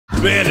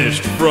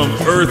Banished from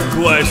Earth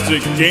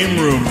Classic Game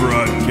Room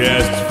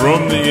broadcasts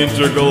from the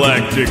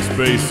Intergalactic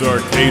Space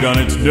Arcade on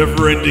its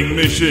never-ending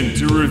mission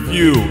to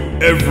review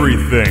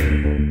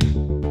everything.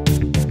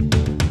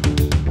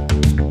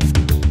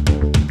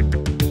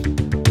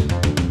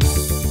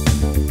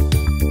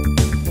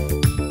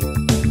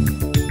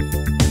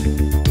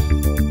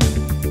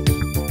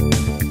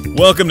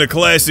 Welcome to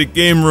Classic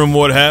Game Room.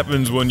 What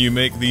happens when you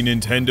make the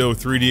Nintendo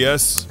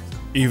 3DS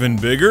even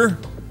bigger?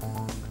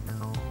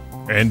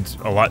 And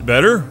a lot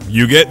better?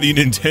 You get the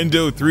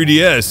Nintendo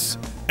 3DS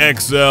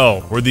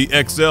XL, where the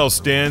XL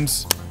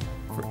stands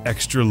for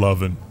extra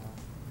lovin'.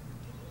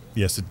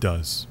 Yes, it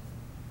does.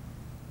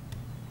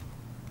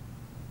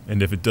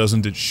 And if it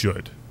doesn't, it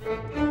should.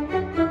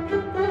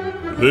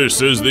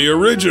 This is the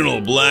original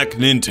black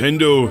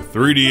Nintendo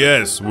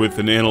 3DS with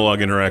an analog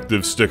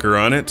interactive sticker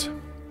on it.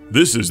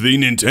 This is the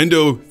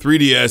Nintendo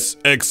 3DS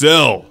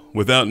XL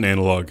without an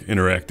analog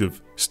interactive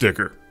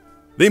sticker.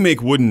 They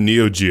make wooden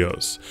Neo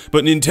Geos,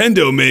 but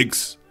Nintendo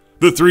makes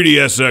the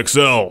 3DS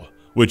XL,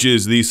 which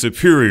is the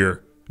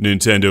superior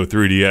Nintendo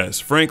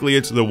 3DS. Frankly,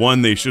 it's the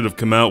one they should have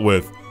come out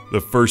with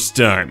the first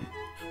time.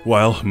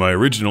 While my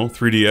original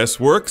 3DS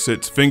works,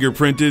 it's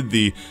fingerprinted,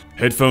 the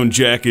headphone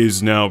jack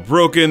is now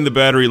broken, the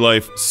battery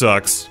life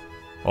sucks.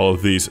 All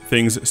of these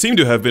things seem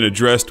to have been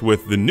addressed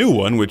with the new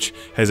one, which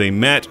has a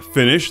matte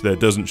finish that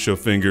doesn't show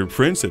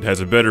fingerprints, it has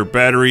a better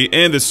battery,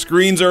 and the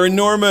screens are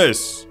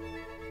enormous!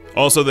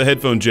 Also, the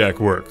headphone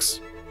jack works,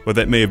 but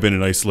that may have been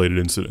an isolated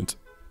incident.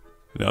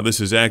 Now, this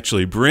is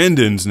actually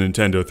Brandon's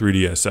Nintendo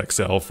 3DS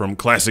XL from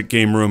Classic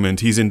Game Room, and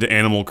he's into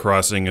Animal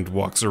Crossing and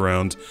walks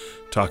around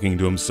talking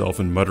to himself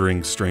and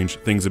muttering strange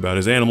things about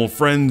his animal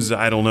friends.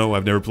 I don't know,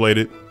 I've never played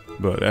it.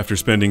 But after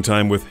spending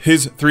time with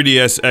his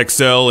 3DS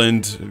XL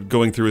and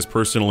going through his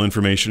personal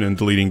information and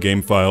deleting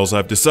game files,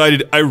 I've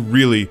decided I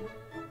really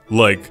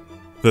like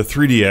the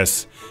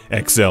 3DS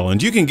XL,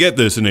 and you can get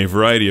this in a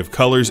variety of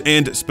colors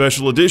and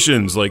special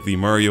editions, like the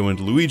Mario and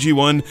Luigi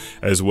one,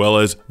 as well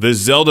as the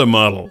Zelda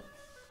model.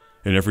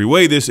 In every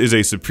way, this is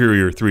a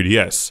superior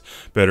 3DS.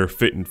 Better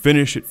fit and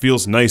finish, it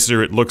feels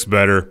nicer, it looks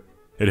better.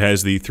 It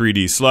has the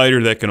 3D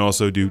slider that can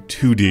also do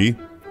 2D,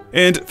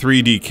 and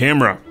 3D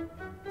camera.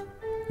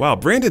 Wow,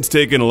 Brandon's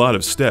taken a lot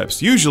of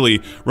steps,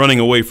 usually running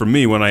away from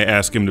me when I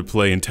ask him to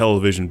play in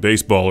television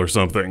baseball or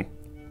something.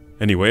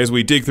 Anyway, as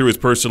we dig through his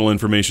personal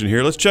information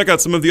here, let's check out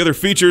some of the other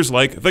features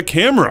like the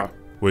camera,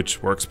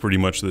 which works pretty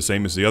much the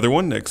same as the other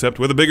one, except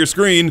with a bigger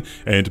screen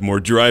and more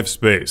drive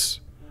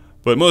space.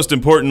 But most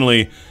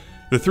importantly,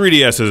 the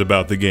 3DS is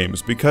about the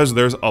games, because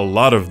there's a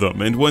lot of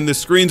them, and when the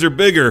screens are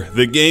bigger,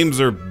 the games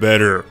are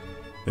better.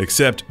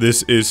 Except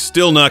this is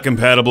still not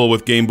compatible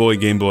with Game Boy,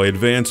 Game Boy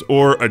Advance,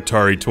 or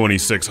Atari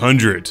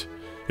 2600.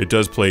 It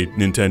does play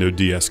Nintendo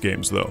DS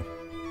games, though.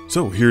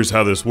 So here's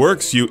how this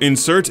works. You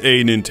insert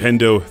a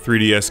Nintendo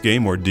 3DS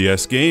game or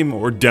DS game,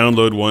 or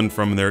download one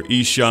from their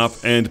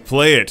eShop and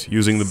play it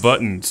using the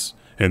buttons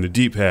and the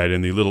D-pad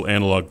and the little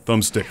analog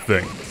thumbstick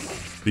thing.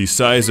 The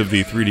size of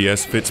the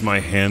 3DS fits my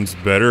hands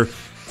better.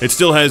 It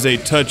still has a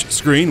touch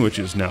screen, which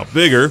is now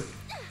bigger,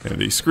 and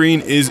the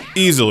screen is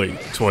easily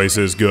twice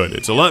as good.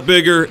 It's a lot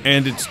bigger,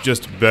 and it's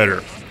just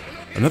better.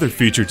 Another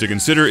feature to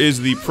consider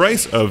is the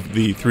price of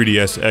the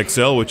 3DS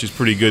XL, which is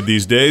pretty good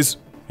these days.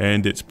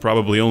 And it's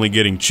probably only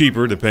getting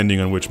cheaper depending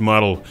on which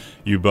model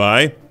you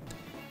buy.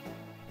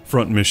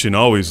 Front Mission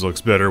always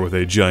looks better with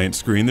a giant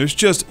screen. There's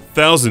just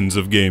thousands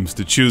of games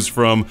to choose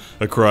from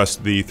across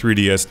the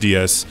 3DS,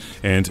 DS,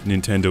 and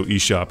Nintendo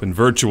eShop and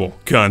Virtual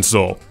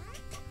Console.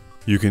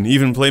 You can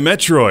even play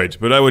Metroid,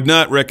 but I would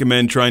not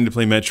recommend trying to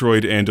play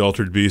Metroid and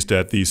Altered Beast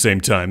at the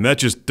same time. That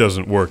just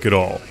doesn't work at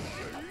all.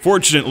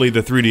 Fortunately,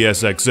 the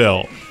 3DS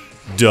XL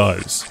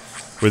does,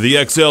 where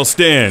the XL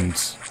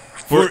stands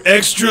for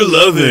extra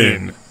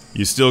lovin'.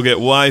 You still get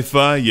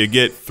Wi-Fi, you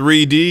get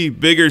 3D,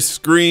 bigger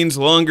screens,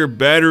 longer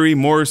battery,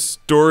 more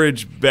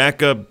storage,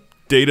 backup,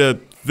 data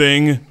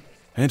thing,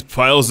 and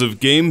piles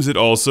of games. It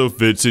also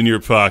fits in your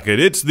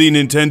pocket. It's the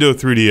Nintendo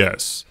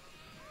 3DS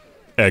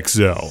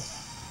XL.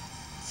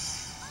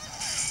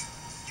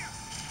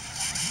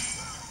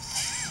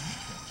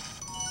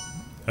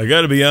 I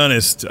gotta be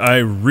honest, I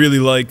really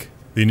like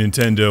the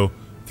Nintendo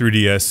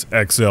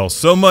 3DS XL,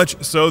 so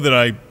much so that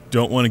I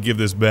don't want to give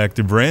this back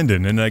to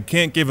Brandon, and I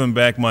can't give him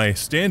back my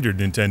standard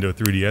Nintendo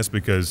 3DS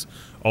because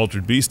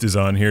Altered Beast is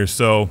on here,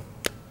 so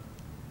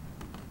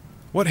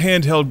what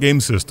handheld game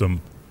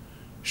system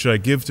should I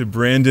give to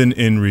Brandon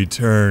in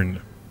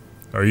return?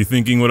 Are you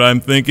thinking what I'm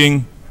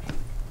thinking?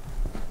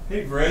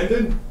 Hey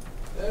Brandon!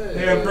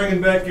 Hey, I'm bringing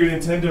back your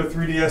Nintendo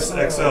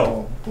 3DS XL.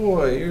 Oh,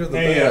 boy, you're the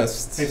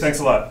best. Hey, thanks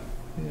a lot.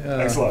 Yeah.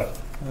 Thanks a lot.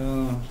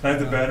 Can I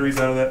have the batteries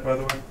out of that, by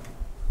the way?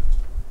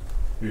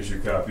 Here's your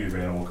copy of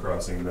Animal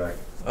Crossing back.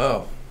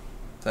 Oh,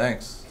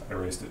 thanks. I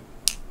erased it.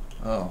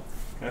 Oh.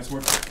 Can I have some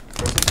more?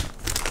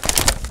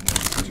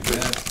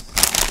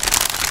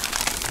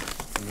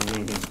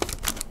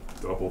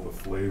 Double the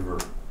flavor.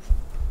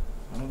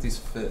 Why don't these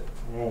fit?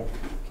 Oh.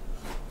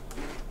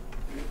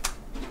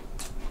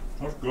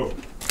 Let's go.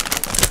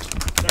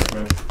 Thanks,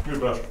 man. You're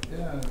the best.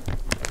 Yeah.